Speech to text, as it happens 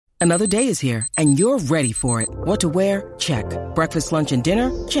Another day is here, and you're ready for it. What to wear? Check. Breakfast, lunch, and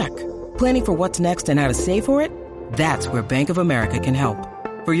dinner? Check. Planning for what's next and how to save for it? That's where Bank of America can help.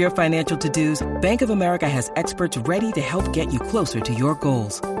 For your financial to-dos, Bank of America has experts ready to help get you closer to your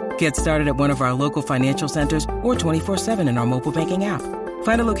goals. Get started at one of our local financial centers or 24/7 in our mobile banking app.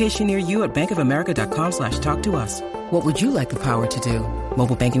 Find a location near you at bankofamerica.com/talktous. What would you like the power to do?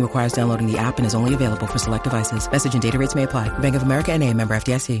 Mobile banking requires downloading the app and is only available for select devices. Message and data rates may apply. Bank of America N.A., member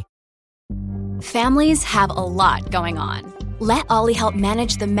FDIC. Families have a lot going on. Let Ollie help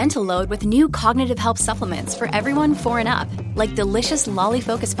manage the mental load with new cognitive help supplements for everyone 4 and up, like delicious Lolly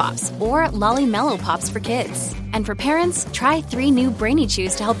Focus Pops or Lolly Mellow Pops for kids. And for parents, try 3 new Brainy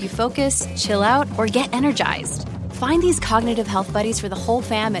Chews to help you focus, chill out, or get energized. Find these cognitive health buddies for the whole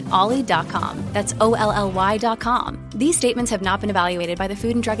fam at ollie.com. That's OLLY.com. These statements have not been evaluated by the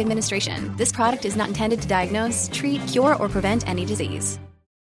Food and Drug Administration. This product is not intended to diagnose, treat, cure, or prevent any disease.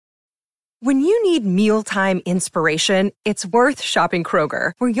 When you need mealtime inspiration, it's worth shopping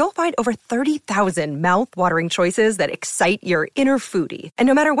Kroger, where you'll find over 30,000 mouth-watering choices that excite your inner foodie. And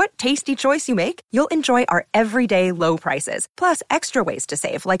no matter what tasty choice you make, you'll enjoy our everyday low prices, plus extra ways to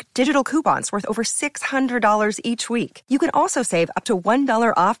save, like digital coupons worth over $600 each week. You can also save up to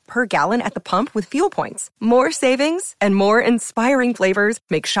 $1 off per gallon at the pump with fuel points. More savings and more inspiring flavors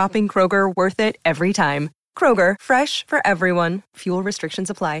make shopping Kroger worth it every time. Kroger, fresh for everyone. Fuel restrictions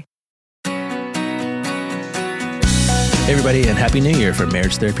apply. Hey everybody, and Happy New Year from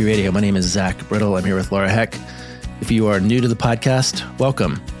Marriage Therapy Radio. My name is Zach Brittle. I'm here with Laura Heck. If you are new to the podcast,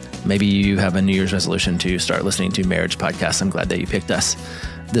 welcome. Maybe you have a New Year's resolution to start listening to marriage podcasts. I'm glad that you picked us.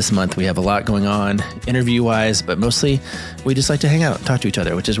 This month we have a lot going on interview-wise, but mostly we just like to hang out and talk to each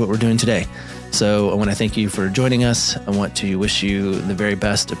other, which is what we're doing today. So I want to thank you for joining us. I want to wish you the very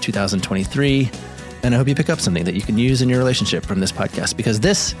best of 2023, and I hope you pick up something that you can use in your relationship from this podcast, because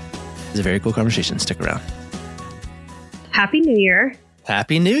this is a very cool conversation. Stick around. Happy New Year.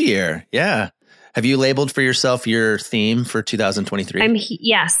 Happy New Year. Yeah. Have you labeled for yourself your theme for 2023?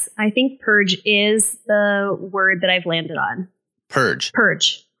 Yes. I think purge is the word that I've landed on. Purge.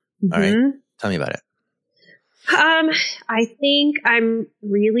 Purge. All right. Tell me about it. I think I'm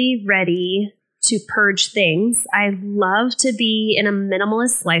really ready to purge things. I love to be in a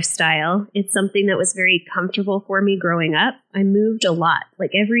minimalist lifestyle. It's something that was very comfortable for me growing up. I moved a lot,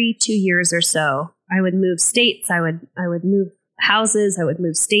 like every 2 years or so. I would move states. I would move houses. I would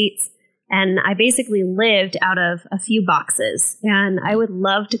move states. And I basically lived out of a few boxes. And I would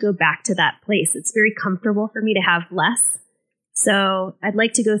love to go back to that place. It's very comfortable for me to have less. So I'd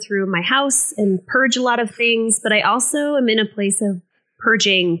like to go through my house and purge a lot of things. But I also am in a place of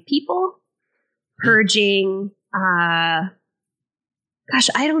purging people, purging, I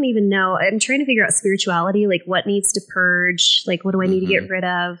don't even know. I'm trying to figure out spirituality, like what needs to purge, like what do I need to get rid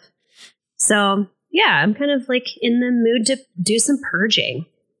of? So yeah, I'm kind of like in the mood to do some purging.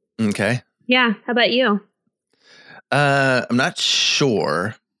 Okay. Yeah. How about you? I'm not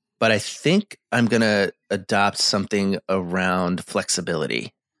sure, but I think I'm going to adopt something around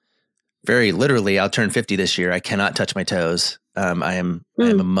flexibility. Very literally, I'll turn 50 this year. I cannot touch my toes. I am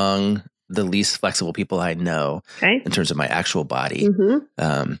among the least flexible people I know in terms of my actual body.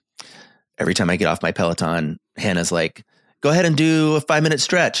 Every time I get off my Peloton, Hannah's like, go ahead and do a 5-minute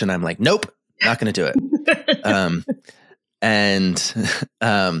stretch. And I'm like, nope, not going to do it.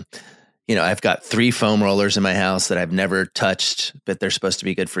 I've got 3 foam rollers in my house that I've never touched, but they're supposed to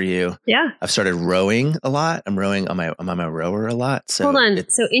be good for you. Yeah. I've started rowing a lot. I'm on my rower a lot. So hold on.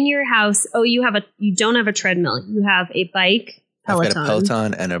 So in your house, you don't have a treadmill. You have a bike, Peloton. I've got a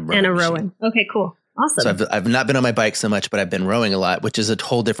Peloton and a rowing. Okay, cool. Awesome. So I've not been on my bike so much, but I've been rowing a lot, which is a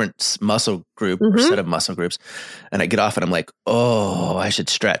whole different muscle group or set of muscle groups. And I get off and I'm like, oh, I should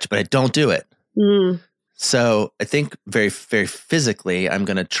stretch, but I don't do it. So I think very, very physically, I'm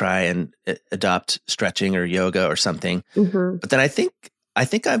going to try and adopt stretching or yoga or something. But then I think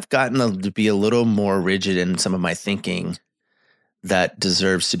I've gotten to be a little more rigid in some of my thinking that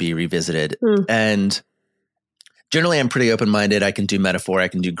deserves to be revisited. And generally, I'm pretty open-minded. I can do metaphor. I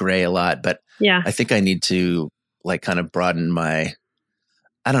can do gray a lot, but I think I need to like kind of broaden my,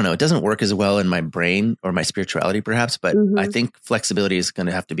 I don't know. It doesn't work as well in my brain or my spirituality perhaps, but I think flexibility is going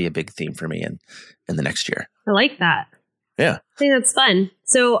to have to be a big theme for me in the next year. I like that. Yeah. I think that's fun.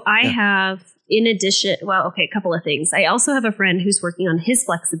 So I have, in addition, a couple of things. I also have a friend who's working on his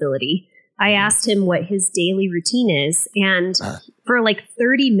flexibility. I asked him what his daily routine is. And for like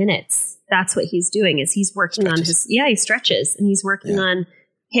 30 minutes, that's what he's doing is he's working on he stretches and he's working on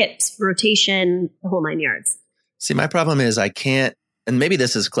hips, rotation, the whole 9 yards. See, my problem is I can't, and maybe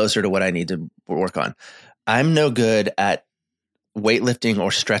this is closer to what I need to work on. I'm no good at weightlifting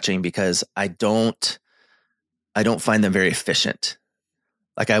or stretching because I don't find them very efficient.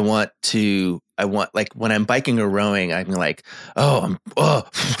 Like I want like when I'm biking or rowing, I'm like, then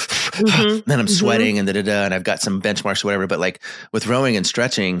I'm sweating and and I've got some benchmarks or whatever. But like with rowing and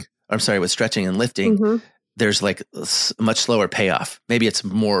stretching, with stretching and lifting, there's like a much slower payoff. Maybe it's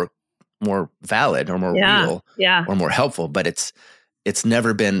more valid or more real or more helpful, but it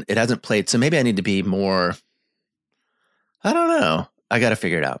hasn't played. So maybe I need to be more, I don't know. I got to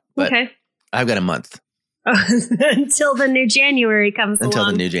figure it out, but I've got a month. Until the new January comes along. Until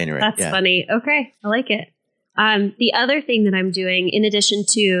the new January. That's funny. Okay. I like it. The other thing that I'm doing, in addition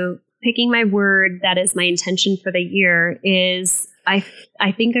to picking my word that is my intention for the year, is I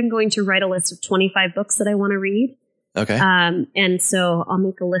think I'm going to write a list of 25 books that I want to read. Okay. And so I'll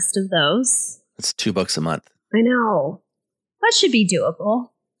make a list of those. That's 2 books a month. I know. That should be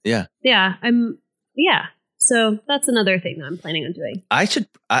doable. Yeah. Yeah. So that's another thing that I'm planning on doing.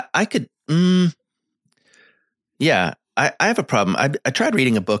 Yeah, I have a problem. I tried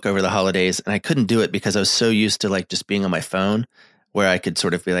reading a book over the holidays and I couldn't do it because I was so used to like just being on my phone where I could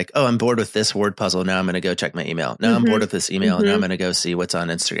sort of be like, oh, I'm bored with this word puzzle. Now I'm going to go check my email. Now I'm bored with this email. Now I'm going to go see what's on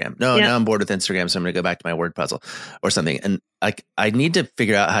Instagram. Now I'm bored with Instagram. So I'm going to go back to my word puzzle or something. And I need to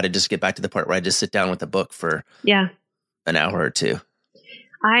figure out how to just get back to the part where I just sit down with a book for an hour or two.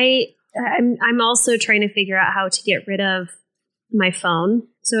 I'm also trying to figure out how to get rid of my phone.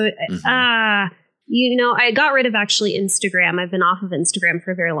 So, I got rid of actually Instagram. I've been off of Instagram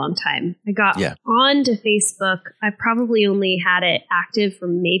for a very long time. I got onto Facebook. I probably only had it active for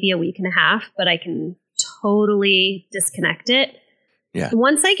maybe a week and a half, but I can totally disconnect it. Yeah.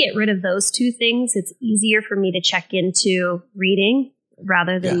 Once I get rid of those two things, it's easier for me to check into reading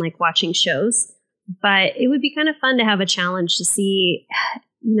rather than like watching shows. But it would be kind of fun to have a challenge to see,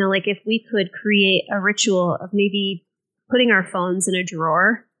 like if we could create a ritual of maybe putting our phones in a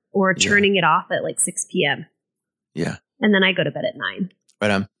drawer or turning it off at like 6 p.m. Yeah. And then I go to bed at 9.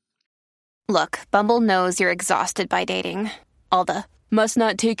 Right on. Look, Bumble knows you're exhausted by dating. All the must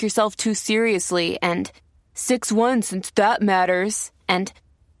not take yourself too seriously and 6'1" since that matters. And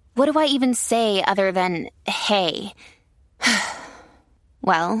what do I even say other than, hey?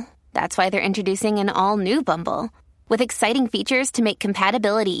 Well, that's why they're introducing an all-new Bumble with exciting features to make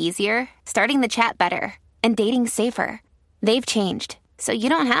compatibility easier, starting the chat better, and dating safer. They've changed, so you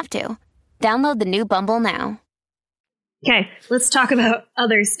don't have to. Download the new Bumble now. Okay, let's talk about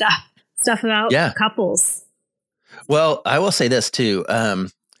other stuff. Stuff about couples. Well, I will say this too.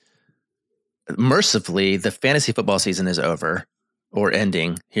 Mercifully, the fantasy football season is over or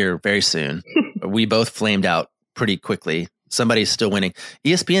ending here very soon. We both flamed out pretty quickly. Somebody's still winning.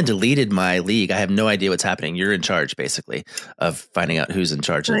 ESPN deleted my league. I have no idea what's happening. You're in charge, basically, of finding out who's in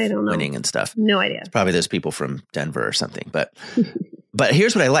charge of winning and stuff. No idea. It's probably those people from Denver or something. But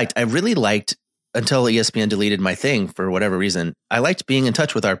here's what I liked. I really liked, until ESPN deleted my thing for whatever reason, I liked being in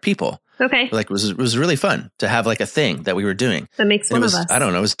touch with our people. Okay. Like it was really fun to have like a thing that we were doing. That makes one of us. I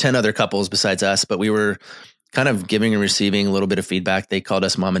don't know. It was 10 other couples besides us, but we were kind of giving and receiving a little bit of feedback. They called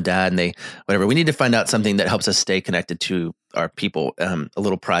us mom and dad and whatever. We need to find out something that helps us stay connected to our people, a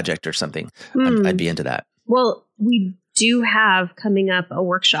little project or something. I'd be into that. Well, we do have coming up a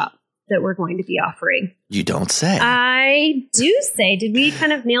workshop that we're going to be offering. You don't say. I do say. Did we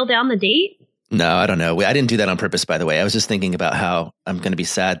kind of nail down the date? No, I don't know. I didn't do that on purpose, by the way. I was just thinking about how I'm going to be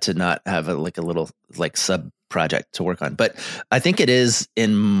sad to not have a little sub project to work on. But I think it is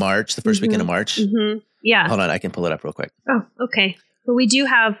in March, the first weekend of March. Mm-hmm. Yeah. Hold on. I can pull it up real quick. Oh, okay. But we do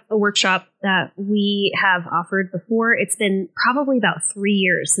have a workshop that we have offered before. It's been probably about 3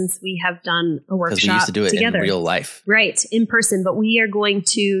 years since we have done a workshop together. Because we used to do it in real life. Right. In person. But we are going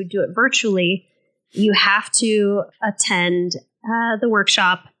to do it virtually. You have to attend the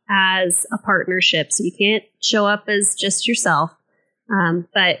workshop as a partnership. So you can't show up as just yourself.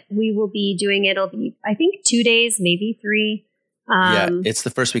 But we will be doing it. It'll be, I think, 2 days, maybe 3. It's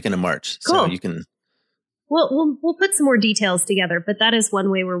the first weekend of March. Cool. So you can... We'll put some more details together, but that is one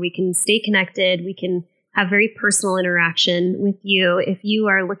way where we can stay connected. We can have very personal interaction with you. If you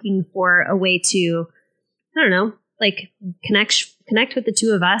are looking for a way to, I don't know, like connect with the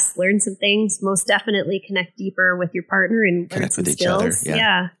two of us, learn some things, most definitely connect deeper with your partner and connect with each other.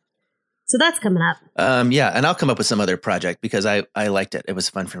 Yeah. So that's coming up. And I'll come up with some other project because I liked it. It was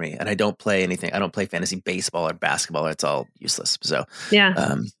fun for me. And I don't play anything. I don't play fantasy baseball or basketball. It's all useless. So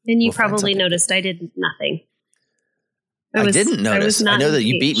and you probably noticed I did nothing. I didn't notice. I know that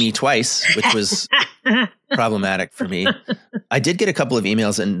you beat me twice, which was problematic for me. I did get a couple of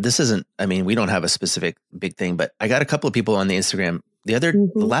emails, and this isn't, we don't have a specific big thing, but I got a couple of people on the Instagram. The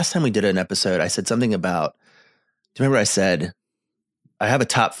last time we did an episode, I said something about, do you remember I said, I have a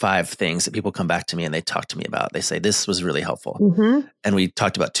top 5 things that people come back to me and they talk to me about. They say, this was really helpful. And we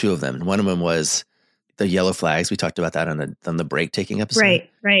talked about 2 of them. And one of them was the yellow flags. We talked about that on the break taking episode.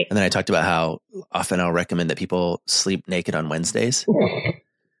 Right. And then I talked about how often I'll recommend that people sleep naked on Wednesdays.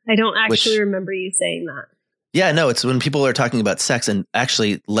 I don't actually remember you saying that. Yeah, no, it's when people are talking about sex. And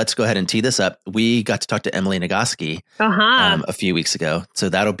actually, let's go ahead and tee this up. We got to talk to Emily Nagoski a few weeks ago. So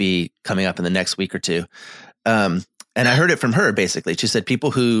that'll be coming up in the next week or 2. And I heard it from her, basically. She said people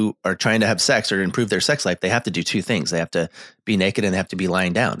who are trying to have sex or improve their sex life, they have to do 2 things. They have to be naked and they have to be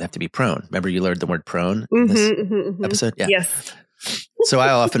lying down. They have to be prone. Remember you learned the word prone in this episode? Yeah. Yes. So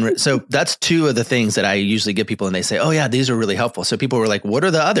that's 2 of the things that I usually give people and they say, oh yeah, these are really helpful. So people were like, what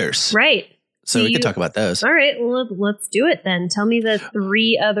are the others? Right. So we could talk about those. All right. Well, let's do it then. Tell me the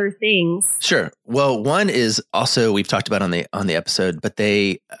 3 other things. Sure. Well, one is also we've talked about on the episode, but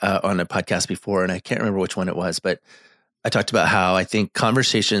they on a podcast before, and I can't remember which one it was, but I talked about how I think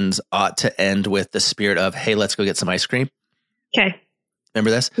conversations ought to end with the spirit of, hey, let's go get some ice cream. Okay.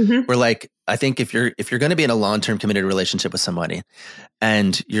 Remember this? We're like, I think if you're going to be in a long-term committed relationship with somebody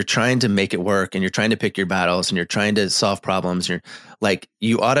and you're trying to make it work and you're trying to pick your battles and you're trying to solve problems, you're like,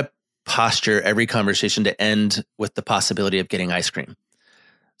 you ought to posture every conversation to end with the possibility of getting ice cream.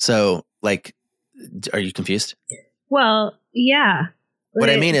 So like, are you confused? Well, yeah. What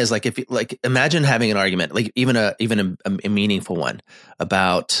I mean is like, if you like, imagine having an argument, like even a meaningful one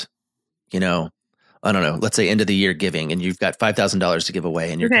about, I don't know, let's say end of the year giving, and you've got $5,000 to give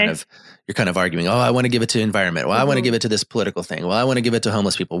away, and you're kind of arguing, oh, I want to give it to environment. Well, I want to give it to this political thing. Well, I want to give it to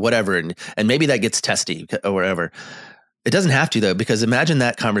homeless people, whatever. And maybe that gets testy or whatever. It doesn't have to though, because imagine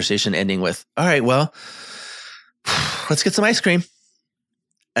that conversation ending with, all right, well, let's get some ice cream.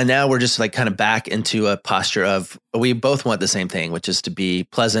 And now we're just like kind of back into a posture of we both want the same thing, which is to be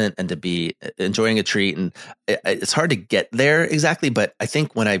pleasant and to be enjoying a treat. And it's hard to get there exactly. But I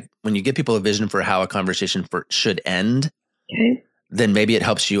think when you give people a vision for how a conversation should end, then maybe it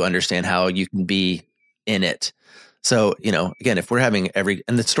helps you understand how you can be in it. So, again, if we're having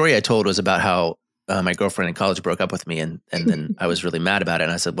and the story I told was about how my girlfriend in college broke up with me, and then I was really mad about it.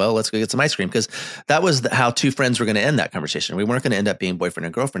 And I said, well, let's go get some ice cream, because that was how 2 friends were going to end that conversation. We weren't going to end up being boyfriend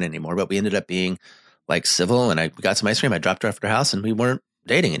and girlfriend anymore, but we ended up being like civil, and I got some ice cream. I dropped her off at her house, and we weren't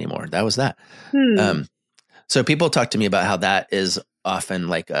dating anymore. That was that. So people talk to me about how that is often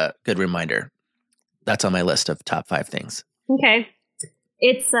like a good reminder. That's on my list of top 5 things. Okay.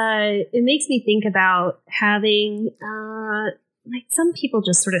 It makes me think about having, like some people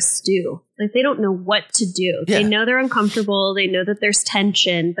just sort of stew. Like they don't know what to do. Yeah. They know they're uncomfortable. They know that there's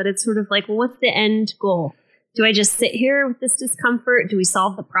tension, but it's sort of like, well, what's the end goal? Do I just sit here with this discomfort? Do we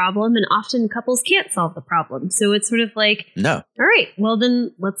solve the problem? And often couples can't solve the problem. So it's sort of like, no. All right, well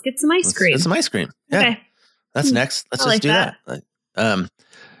then let's get some ice cream. Get some ice cream. Yeah. Okay. That's next. Let's just do that.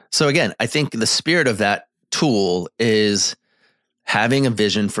 So again, I think the spirit of that tool is having a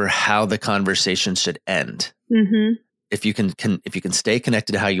vision for how the conversation should end. Mm-hmm. If you can stay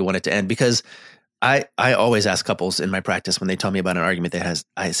connected to how you want it to end, because I always ask couples in my practice when they tell me about an argument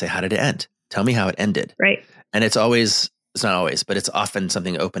I say, how did it end? Tell me how it ended. Right. And it's not always, but it's often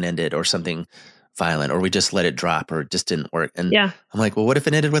something open-ended or something violent, or we just let it drop or it just didn't work. And I'm like, well, what if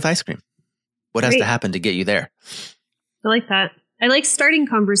it ended with ice cream? What has to happen to get you there? I like that. I like starting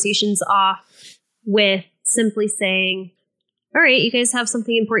conversations off with simply saying, all right, you guys have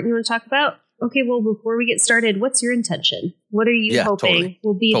something important you want to talk about? Okay, well, before we get started, what's your intention? What are you hoping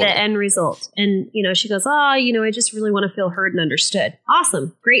will be the end result? And, she goes, I just really want to feel heard and understood.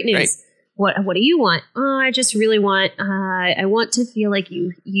 Awesome. Great news. Right. What do you want? Oh, I just really want, I want to feel like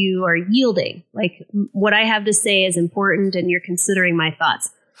you are yielding. Like what I have to say is important and you're considering my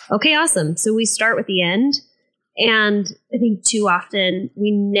thoughts. Okay, awesome. So we start with the end. And I think too often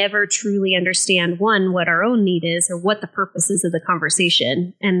we never truly understand, one, what our own need is or what the purpose is of the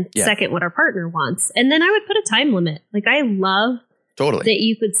conversation. And second, what our partner wants. And then I would put a time limit. Like I love that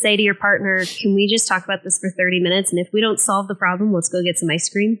you could say to your partner, can we just talk about this for 30 minutes? And if we don't solve the problem, let's go get some ice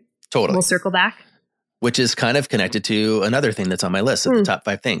cream. Totally. We'll circle back. Which is kind of connected to another thing that's on my list of the top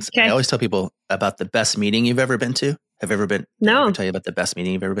 5 things. Okay. I always tell people about the best meeting you've ever been to. Have ever been? No. Did I ever tell you about the best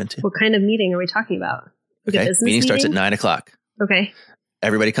meeting you've ever been to? What kind of meeting are we talking about? Okay. Meeting starts at 9:00. Okay.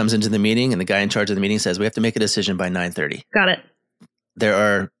 Everybody comes into the meeting and the guy in charge of the meeting says, we have to make a decision by 9:30. Got it.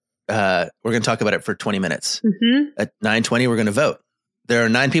 We're going to talk about it for 20 minutes. Mm-hmm. At 9:20, we're going to vote. There are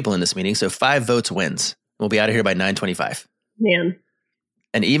 9 people in this meeting. So 5 votes wins. We'll be out of here by 9:25. Man.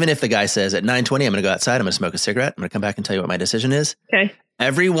 And even if the guy says at 9:20, I'm going to go outside, I'm going to smoke a cigarette, I'm going to come back and tell you what my decision is. Okay.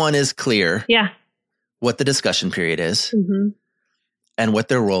 Everyone is clear. What the discussion period is and what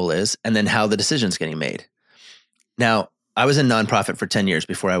their role is, and then how the decision's getting made. Now, I was in nonprofit for 10 years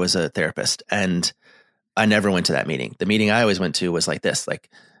before I was a therapist, and I never went to that meeting. The meeting I always went to was like this, like,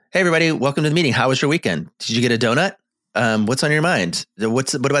 hey, everybody, welcome to the meeting. How was your weekend? Did you get a donut? What's on your mind?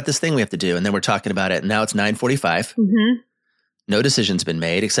 What about this thing we have to do? And then we're talking about it. And now it's 9:45. No decision's been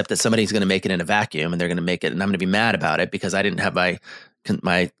made, except that somebody's going to make it in a vacuum, and they're going to make it. And I'm going to be mad about it because I didn't have my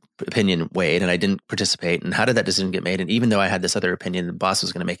opinion weighed and I didn't participate. And how did that decision get made? And even though I had this other opinion, the boss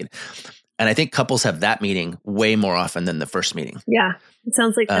was going to make it. And I think couples have that meeting way more often than the first meeting. Yeah. It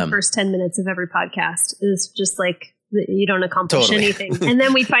sounds like the first 10 minutes of every podcast is just like you don't accomplish anything. And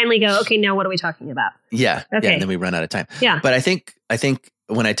then we finally go, okay, now what are we talking about? Yeah. Okay. Yeah. And then we run out of time. Yeah. But I think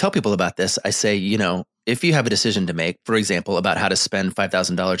when I tell people about this, I say, if you have a decision to make, for example, about how to spend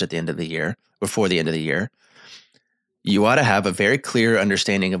 $5,000 at the end of the year, before the end of the year, you ought to have a very clear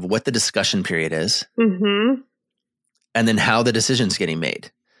understanding of what the discussion period is, and then how the decision's getting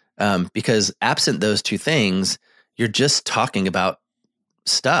made. Because absent those two things, you're just talking about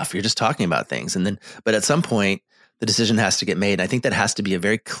stuff. You're just talking about things. But at some point, the decision has to get made. And I think that has to be a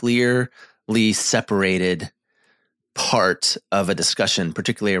very clearly separated part of a discussion,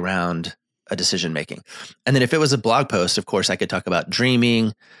 particularly around a decision making. And then if it was a blog post, of course, I could talk about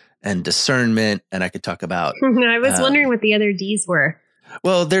dreaming and discernment, and I could talk about. I was wondering what the other D's were.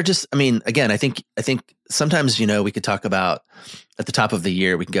 Well, they're just. I mean, again, I think sometimes we could talk about at the top of the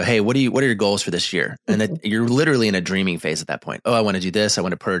year. We can go, hey, what are your goals for this year? And that you're literally in a dreaming phase at that point. Oh, I want to do this. I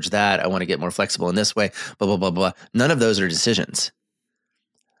want to purge that. I want to get more flexible in this way. Blah blah blah blah. None of those are decisions.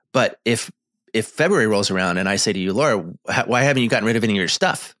 But if February rolls around and I say to you, Laura, why haven't you gotten rid of any of your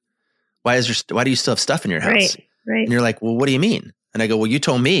stuff? Why do you still have stuff in your house? Right. And you're like, well, what do you mean? And I go, well, you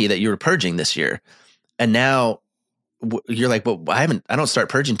told me that you were purging this year. And now you're like, well, I don't start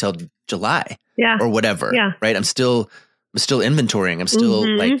purging till July or whatever. Yeah. Right. I'm still inventorying. I'm still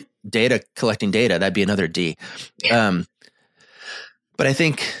like collecting data. That'd be another D. But I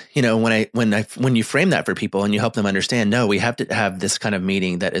think, when you frame that for people and you help them understand, no, we have to have this kind of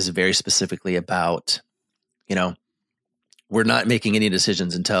meeting that is very specifically about, we're not making any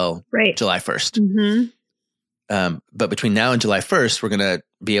decisions until July 1st. But between now and July 1st, we're going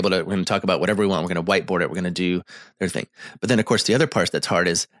to talk about whatever we want. We're going to whiteboard it. We're going to do their thing. But then, of course, the other part that's hard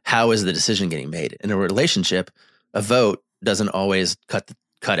is how is the decision getting made? In a relationship, a vote doesn't always cut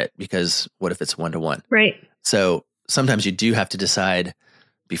it, because what if it's 1-to-1? Right. So sometimes you do have to decide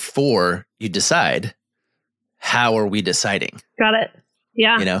before you decide, how are we deciding? Got it.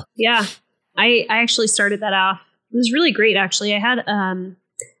 Yeah. Yeah. I actually started that off. It was really great, actually. I had,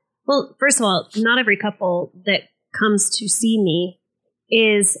 well, first of all, not every couple that comes to see me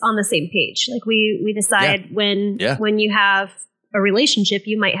is on the same page. Like we decide when you have a relationship,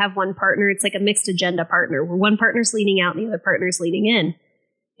 you might have one partner. It's like a mixed agenda partner where one partner's leaning out and the other partner's leaning in.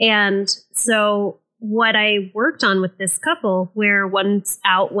 And so what I worked on with this couple, where one's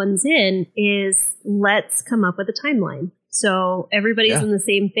out, one's in, is let's come up with a timeline. So everybody's in the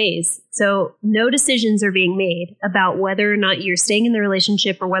same phase. So no decisions are being made about whether or not you're staying in the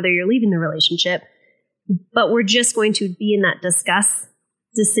relationship or whether you're leaving the relationship. But we're just going to be in that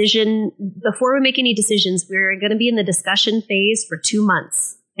decision. Before we make any decisions, we're going to be in the discussion phase for 2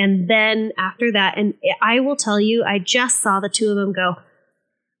 months. And then after that, and I will tell you, I just saw the two of them go,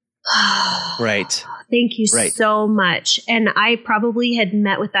 right. Thank you so much. And I probably had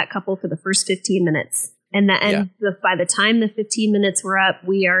met with that couple for the first 15 minutes. And by the time the 15 minutes were up,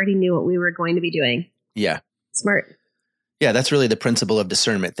 we already knew what we were going to be doing. Yeah. Smart. Yeah, that's really the principle of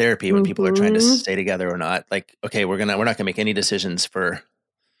discernment therapy when people are trying to stay together or not. Like, okay, we're not going to make any decisions for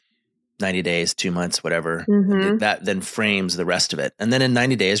 90 days, 2 months, whatever. That then frames the rest of it. And then in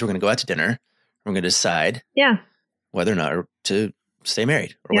 90 days, we're going to go out to dinner. We're going to decide whether or not to stay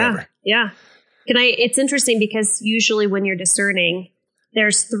married or whatever. Yeah. It's interesting because usually when you're discerning,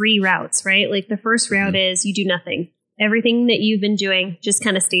 there's 3 routes, right? Like the first route is you do nothing. Everything that you've been doing just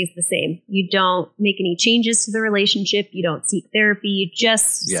kind of stays the same. You don't make any changes to the relationship. You don't seek therapy. You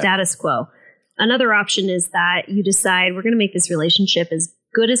just status quo. Another option is that you decide we're going to make this relationship as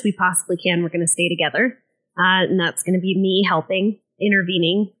good as we possibly can. We're going to stay together. And that's going to be me helping,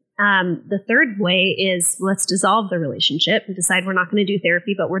 intervening. The third way is let's dissolve the relationship and decide we're not going to do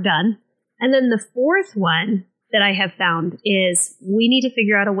therapy, but we're done. And then the fourth one that I have found is we need to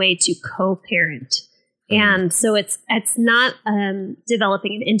figure out a way to co-parent. And so it's not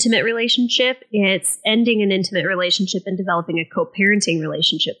developing an intimate relationship. It's ending an intimate relationship and developing a co-parenting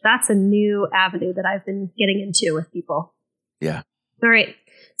relationship. That's a new avenue that I've been getting into with people. Yeah. All right.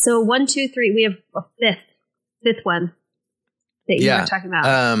 So 1, 2, 3. We have a fifth one that you were talking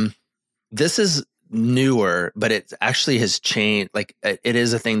about. This is newer, but it actually has changed. Like it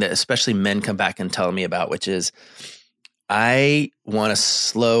is a thing that especially men come back and tell me about, which is I want to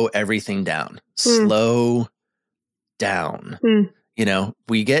slow everything down. Slow down. You know,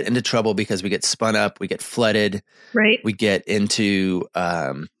 we get into trouble because we get spun up, we get flooded. Right. We get into,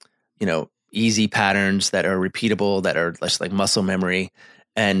 you know, easy patterns that are repeatable, that are just like muscle memory.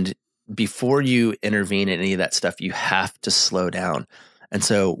 And before you intervene in any of that stuff, you have to slow down. And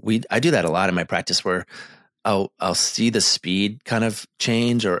so I do that a lot in my practice, where I'll see the speed kind of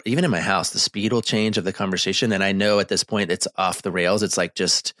change, or even in my house, the speed will change of the conversation. And I know at this point it's off the rails. It's like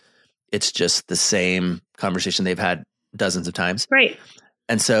it's just the same conversation they've had dozens of times. Right.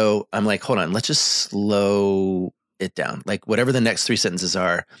 And so I'm like, hold on, let's just slow it down. Like whatever the next 3 sentences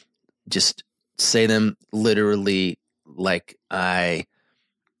are, just say them literally like I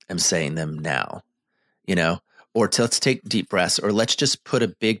am saying them now, you know, or let's take deep breaths, or let's just put a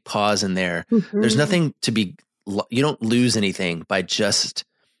big pause in there. There's nothing to be, you don't lose anything by just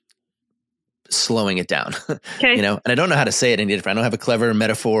slowing it down, you know, and I don't know how to say it any different. I don't have a clever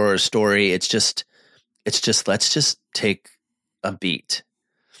metaphor or story. It's just, let's just take a beat.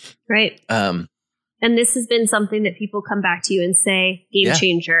 Right. And this has been something that people come back to you and say, game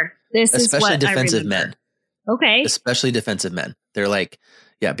changer. This especially is what defensive I remember. men. Okay. Especially defensive men. They're like,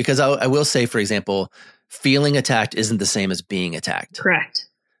 yeah, because I will say, for example, feeling attacked isn't the same as being attacked. Correct.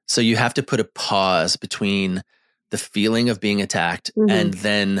 So you have to put a pause between the feeling of being attacked and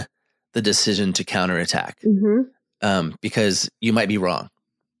then the decision to counterattack, because you might be wrong.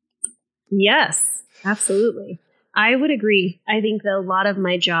 Yes, absolutely. I would agree. I think that a lot of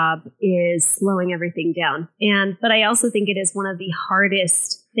my job is slowing everything down. But I also think it is one of the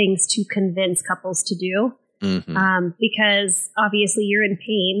hardest things to convince couples to do. Because obviously you're in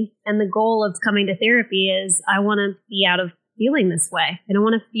pain, and the goal of coming to therapy is I want to be out of feeling this way. I don't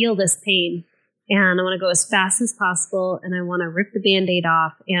want to feel this pain, and I want to go as fast as possible, and I want to rip the Band-Aid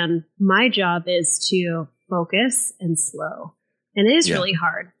off. And my job is to focus and slow. And it is really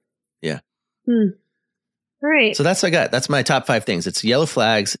hard. Yeah. All right. So that's what I got. That's my top 5 things. It's yellow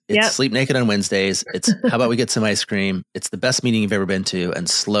flags. It's sleep naked on Wednesdays. It's how about we get some ice cream? It's the best meeting you've ever been to, and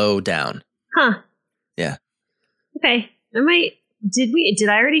slow down. Huh. Yeah. Okay. Did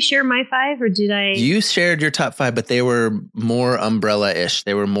I already share my 5, or did I? You shared your top 5, but they were more umbrella-ish.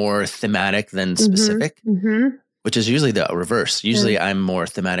 They were more thematic than specific, which is usually the reverse. Usually I'm more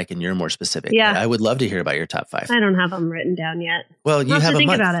thematic and you're more specific. Yeah. I would love to hear about your top 5. I don't have them written down yet. Well, you have to a think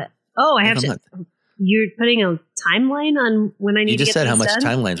month. about it. Oh, I have to. You're putting a timeline on when I need to get You just said how much done?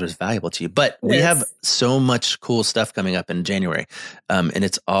 timelines was valuable to you, but we have so much cool stuff coming up in January, and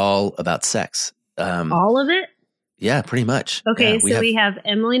it's all about sex. All of it? Yeah, pretty much. Okay, so we have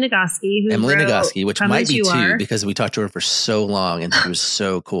Emily Nagoski, which might be 2 because we talked to her for so long and she was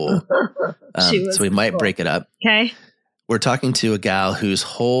so cool. So we might break it up. Okay. We're talking to a gal whose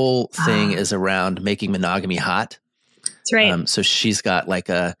whole thing is around making monogamy hot. That's right. So she's got like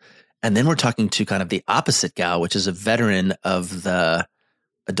and then we're talking to kind of the opposite gal, which is a veteran of the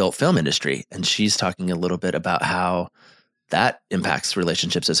adult film industry. And she's talking a little bit about how that impacts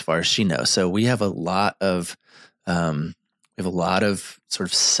relationships as far as she knows. So we have a lot of sort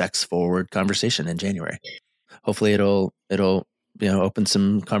of sex forward conversation in January. Hopefully it'll open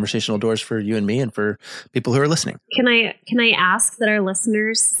some conversational doors for you and me and for people who are listening. Can I ask that our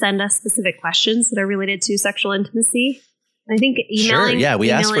listeners send us specific questions that are related to sexual intimacy? I think emailing. Sure. Yeah. We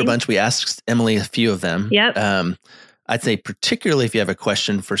asked for a bunch. We asked Emily a few of them. Yep. I'd say particularly if you have a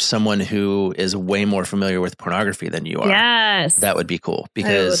question for someone who is way more familiar with pornography than you are. Yes. That would be cool,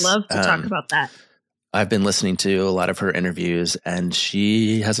 because I would love to talk about that. I've been listening to a lot of her interviews, and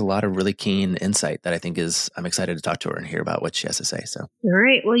she has a lot of really keen insight that I think I'm excited to talk to her and hear about what she has to say. So, all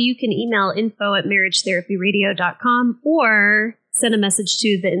right. Well, you can email info@marriagetherapyradio.com or send a message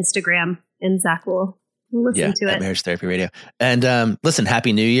to the Instagram, and Zach will listen to it. At Marriage Therapy Radio. And listen,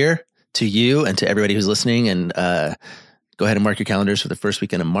 Happy New Year to you and to everybody who's listening. And go ahead and mark your calendars for the first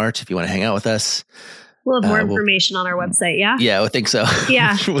weekend of March if you want to hang out with us. We'll have more information on our website, yeah? Yeah, I think so.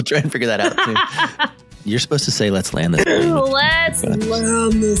 Yeah. We'll try and figure that out too. You're supposed to say, let's land this plane. Let's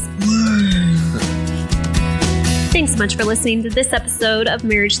land this plane. Thanks so much for listening to this episode of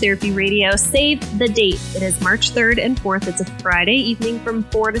Marriage Therapy Radio. Save the date. It is March 3rd and 4th. It's a Friday evening from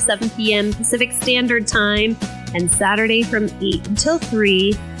 4 to 7 p.m. Pacific Standard Time, and Saturday from 8 until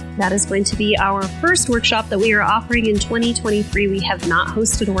 3. That is going to be our first workshop that we are offering in 2023. We have not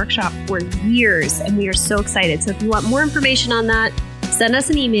hosted a workshop for years, and we are so excited. So if you want more information on that, send us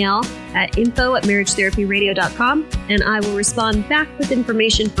an email at info@marriagetherapyradio.com, and I will respond back with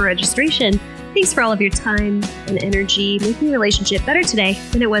information for registration. Thanks for all of your time and energy making your relationship better today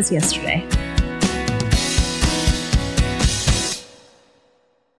than it was yesterday.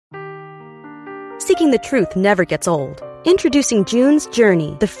 Seeking the truth never gets old. Introducing June's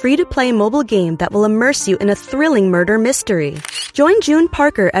Journey, the free-to-play mobile game that will immerse you in a thrilling murder mystery. Join June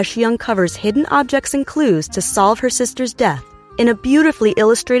Parker as she uncovers hidden objects and clues to solve her sister's death in a beautifully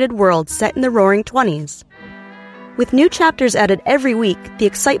illustrated world set in the Roaring '20s. With new chapters added every week, the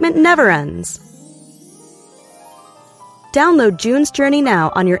excitement never ends. Download June's Journey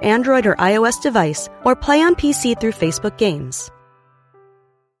now on your Android or iOS device, or play on PC through Facebook Games.